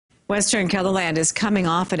Western Keloland is coming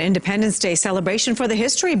off an Independence Day celebration for the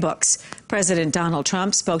history books. President Donald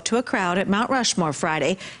Trump spoke to a crowd at Mount Rushmore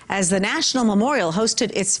Friday as the National Memorial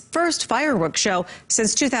hosted its first fireworks show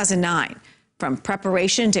since 2009. From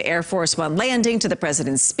preparation to Air Force One landing to the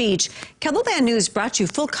president's speech, Keloland News brought you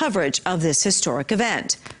full coverage of this historic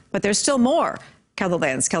event. But there's still more.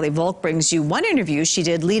 Keloland's Kelly Volk brings you one interview she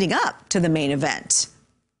did leading up to the main event.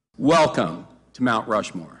 Welcome to Mount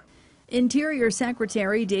Rushmore. Interior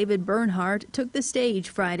Secretary David Bernhardt took the stage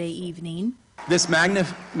Friday evening. This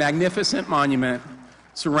magnificent monument,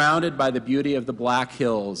 surrounded by the beauty of the Black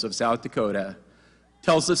Hills of South Dakota,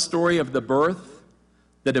 tells the story of the birth,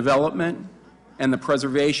 the development, and the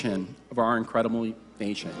preservation of our incredible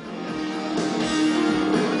nation.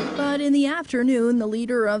 But in the afternoon, the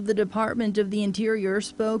leader of the Department of the Interior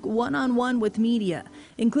spoke one-on-one with media,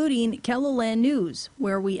 including Keloland News,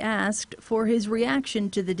 where we asked for his reaction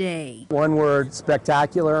to the day. One word,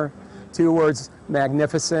 spectacular. Two words,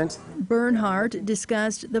 magnificent. Bernhardt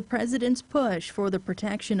discussed the president's push for the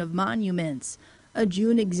protection of monuments. A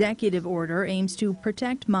June executive order aims to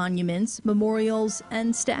protect monuments, memorials,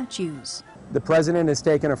 and statues. The president has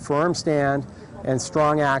taken a firm stand and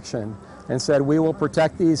strong action and said we will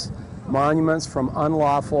protect these monuments from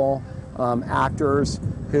unlawful actors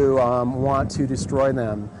who want to destroy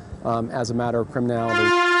them as a matter of criminality.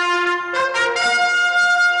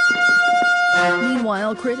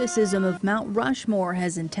 Meanwhile, criticism of Mount Rushmore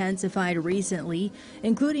has intensified recently,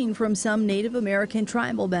 including from some Native American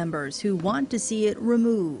tribal members who want to see it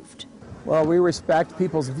removed. Well, we respect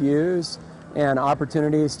people's views and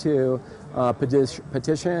opportunities to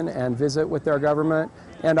petition and visit with their government,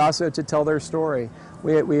 and also to tell their story.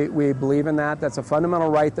 We believe in that. That's a fundamental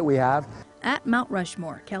right that we have. At Mount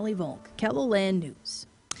Rushmore, Kelly Volk, Keloland News.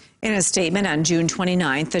 In a statement on June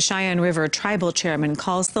 29th, the Cheyenne River Tribal Chairman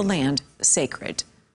calls the land sacred.